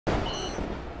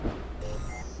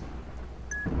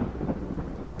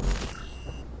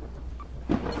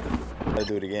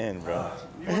gotta do it again, bro.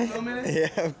 You want to film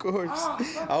it? Yeah, of course.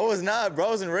 I was not, bro. I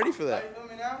wasn't ready for that. Are you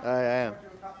filming now? I am.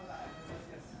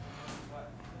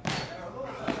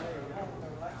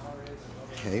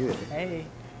 Hey,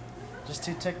 just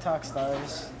 2 TikTok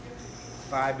stars.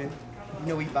 Vibing. You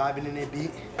know we vibing in that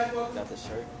beat. Got the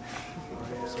shirt.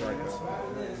 Smart, bro.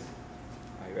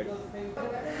 Are you ready? Little baby.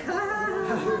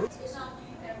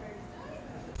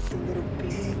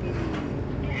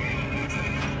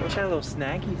 Wish I had a little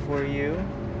snacky for you.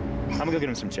 I'm gonna go get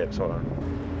him some chips. Hold on.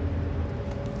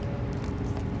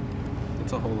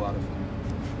 It's a whole lot of fun.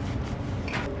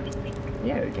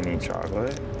 Yeah, you can eat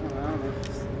chocolate. I don't know if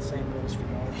it's the same rules for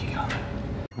all.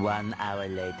 1 hour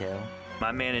later.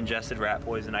 My man ingested rat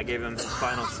poison. I gave him his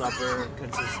final supper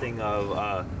consisting of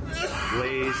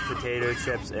Lay's potato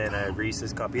chips and a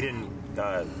Reese's cup. He didn't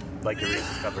like the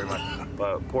Reese's cup very much,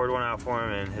 but poured one out for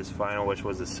him and his final, which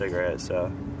was a cigarette.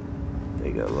 So there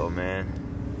you go, little man.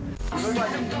 You look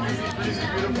like a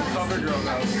beautiful cover girl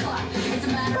now.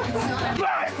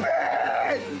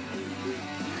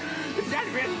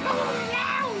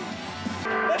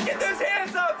 Let's get those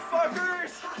hands up,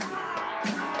 fuckers!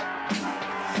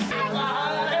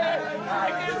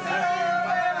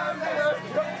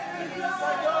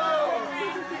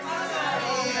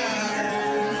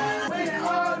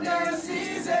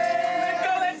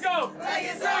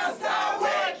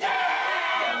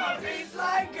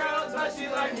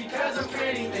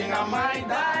 I might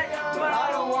die, but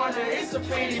I don't want to. It's a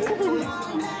pity.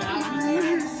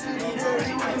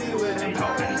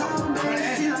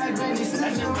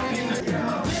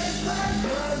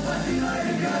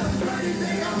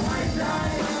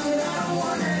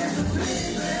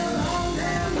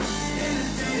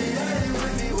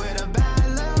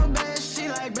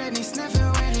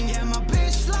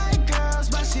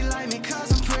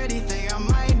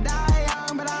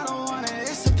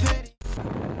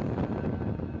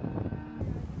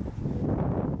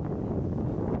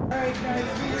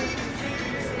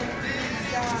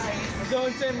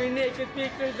 Don't send me naked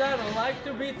pictures, I don't like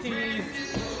to be teased.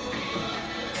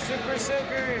 Super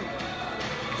soaker.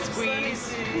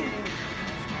 Squeeze.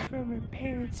 From her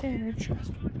parents and her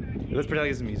trust. Let's pretend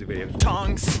like it's a music video.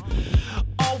 Tongues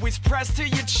always pressed to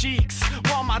your cheeks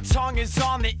while my tongue is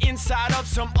on the inside of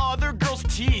some other girl's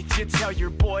teeth. You tell your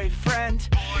boyfriend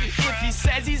if he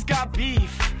says he's got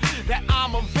beef that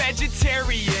I'm a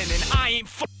vegetarian and I ain't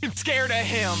fucking scared of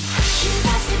him. She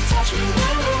wants to touch me,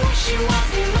 woo. She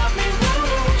wants me, love me, woo.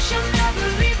 She'll never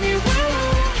leave me, woo.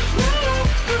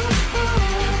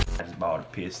 I just bought a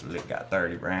pistol. It got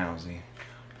 30 rounds in.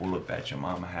 Pull up at your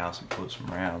mama's house and put some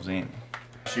rounds in it.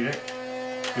 Shoot it.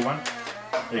 Do one.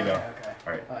 There you go. Okay.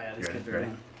 All right. Oh yeah, You this ready? could be Ready?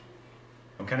 fun.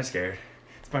 I'm kind of scared.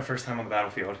 It's my first time on the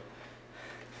battlefield.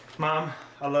 Mom,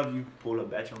 I love you. Pull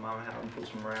up at your mama's house and put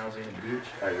some rounds in it, bitch.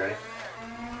 All right, ready?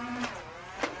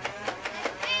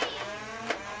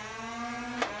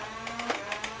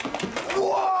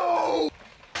 Whoa!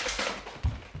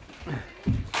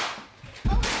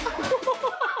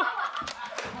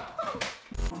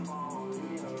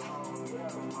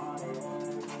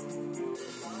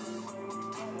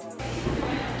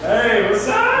 Hey, what's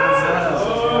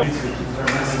up?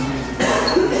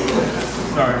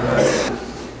 Sorry, bro.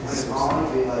 This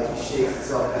song be like shakes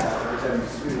itself out every time you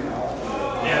scoot it out.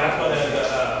 Yeah, that's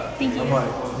what Thank you. What?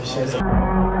 The shit's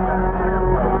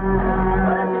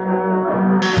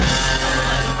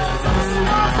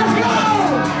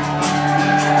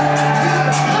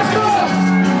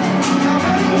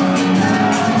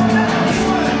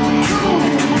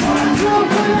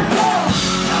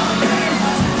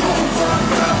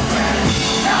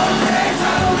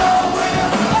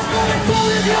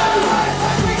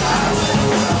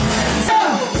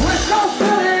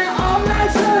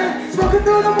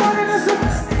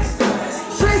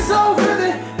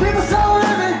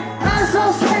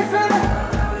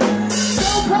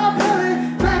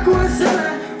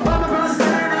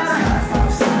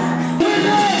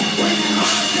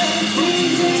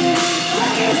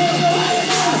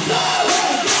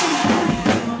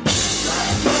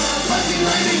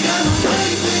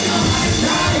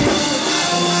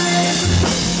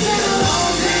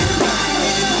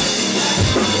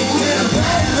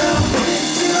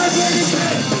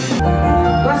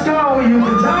Let's go, you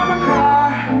can drive my car.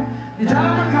 You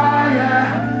drive my car,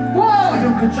 yeah. Whoa, you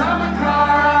can drive my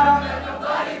car.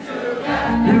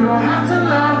 You don't have to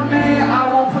love me, I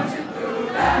won't put you through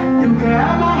that. You can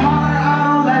have my heart, I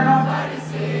don't let nobody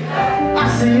see that. I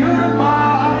see you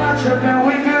tomorrow, I'm not tripping,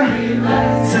 we can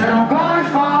relax. Said I'm going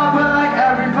far, but like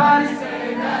everybody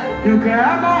you can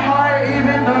have my heart,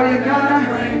 even though you're gonna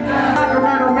break that.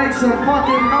 Like a make some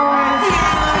fucking noise.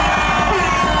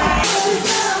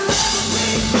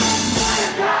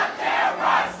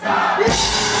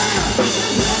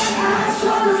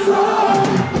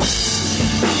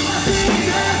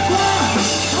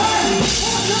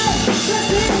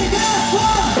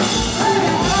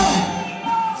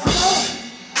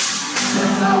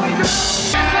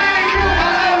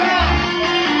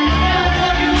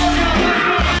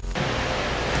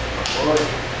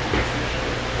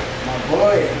 My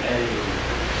boy.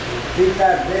 Beat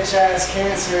that bitch ass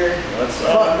cancer.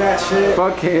 Fuck that shit.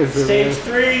 Fuck cancer. Stage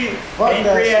 3. Fuck that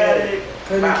Pancreatic. shit.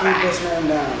 Couldn't keep this man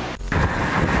down.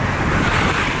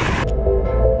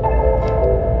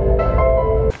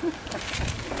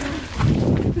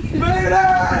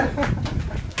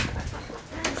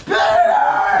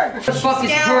 What the fuck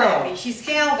is girl? She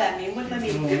scowled at me. Wouldn't let me.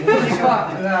 She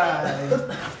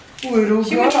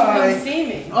wouldn't come see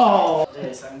me. Oh,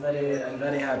 yes, I'm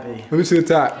very happy. Let me see the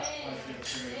top.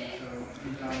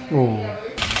 Oh.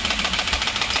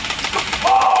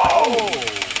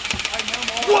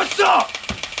 What's up?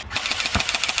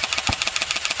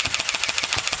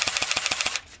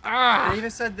 They even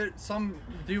said that some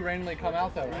do randomly come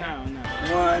out though. Right?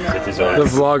 No. The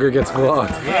vlogger gets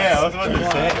vlogged. Yeah, I was about to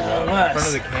say it. In front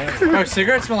of the camera. Oh,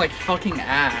 cigarettes smell like fucking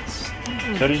ass.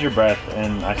 So does your breath,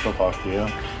 and I still talk to you.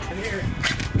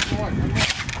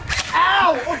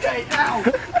 Ow! Okay, ow!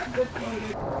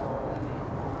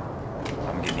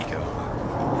 I'm gonna get Nico.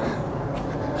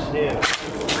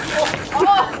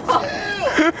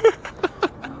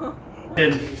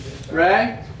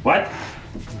 Ray? What?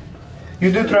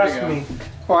 You do trust me.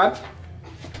 What?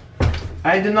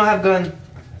 I do not have gun.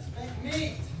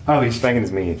 Oh, he's spanking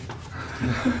his meat.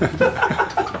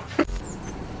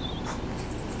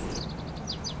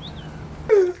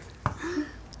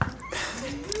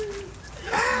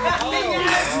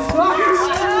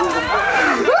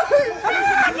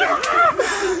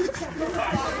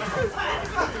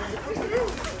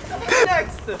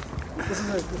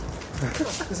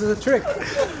 This is a trick.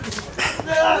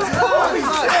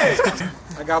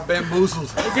 I got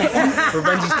bamboozled.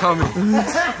 Revenge is coming.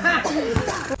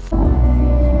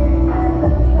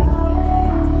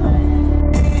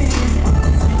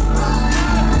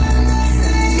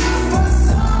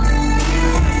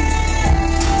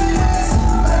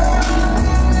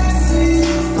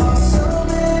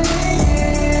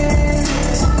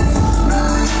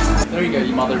 There you go,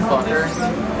 you motherfucker.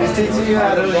 It's teaching you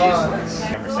how to vlog.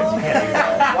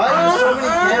 Why are there so many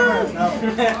cameras? No.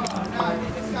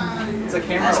 It's a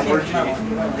camera orgy.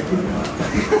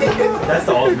 That's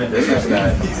the ultimate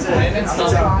disrespect. Landon's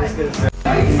still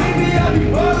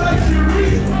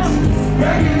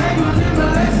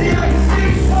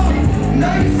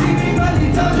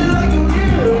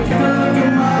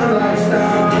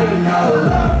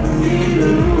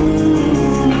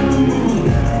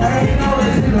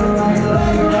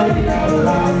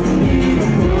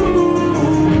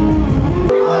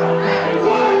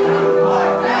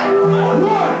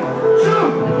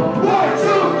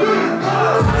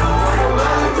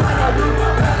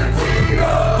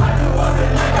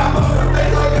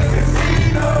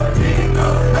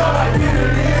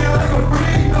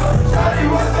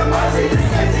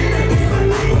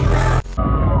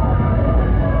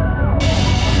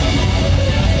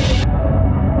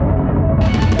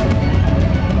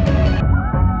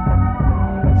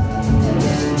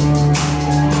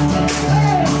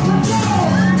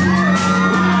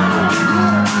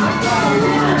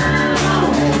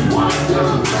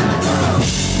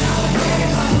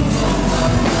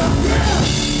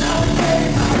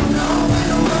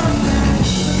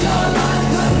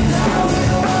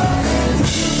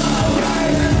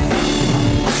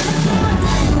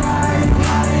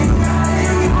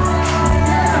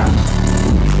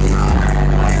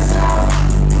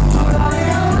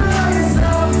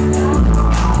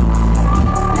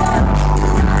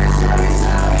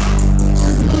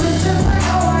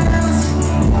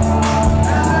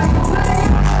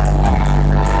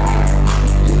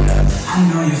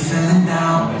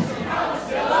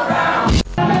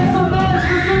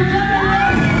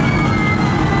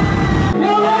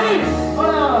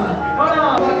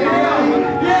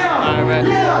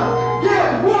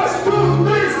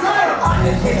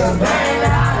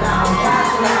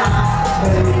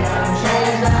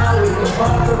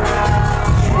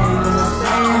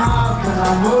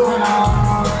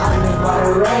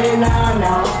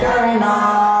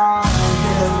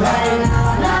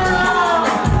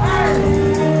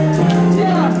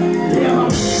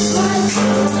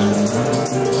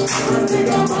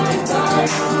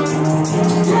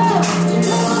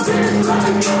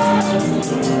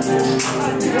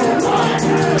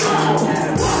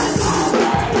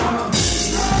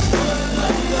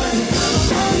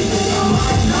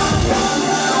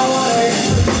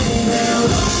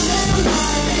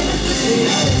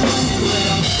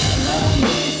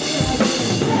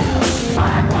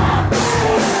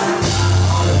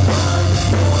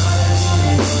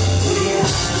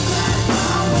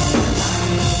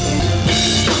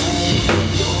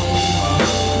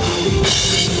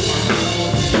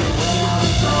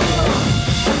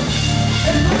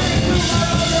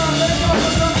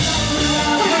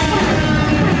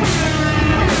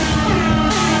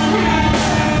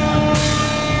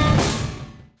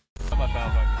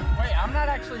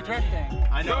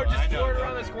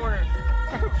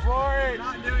for it.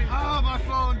 Oh, my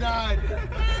phone died.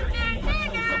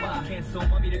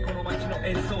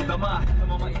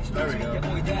 There we go.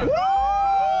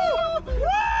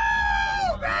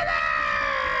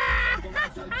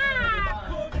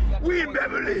 We in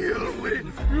Beverly Hills with it.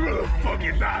 You little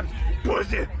fucking vibes.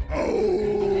 Pussy.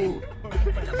 Oh.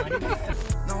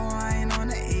 No, I ain't on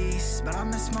the east, but I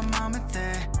miss my mom.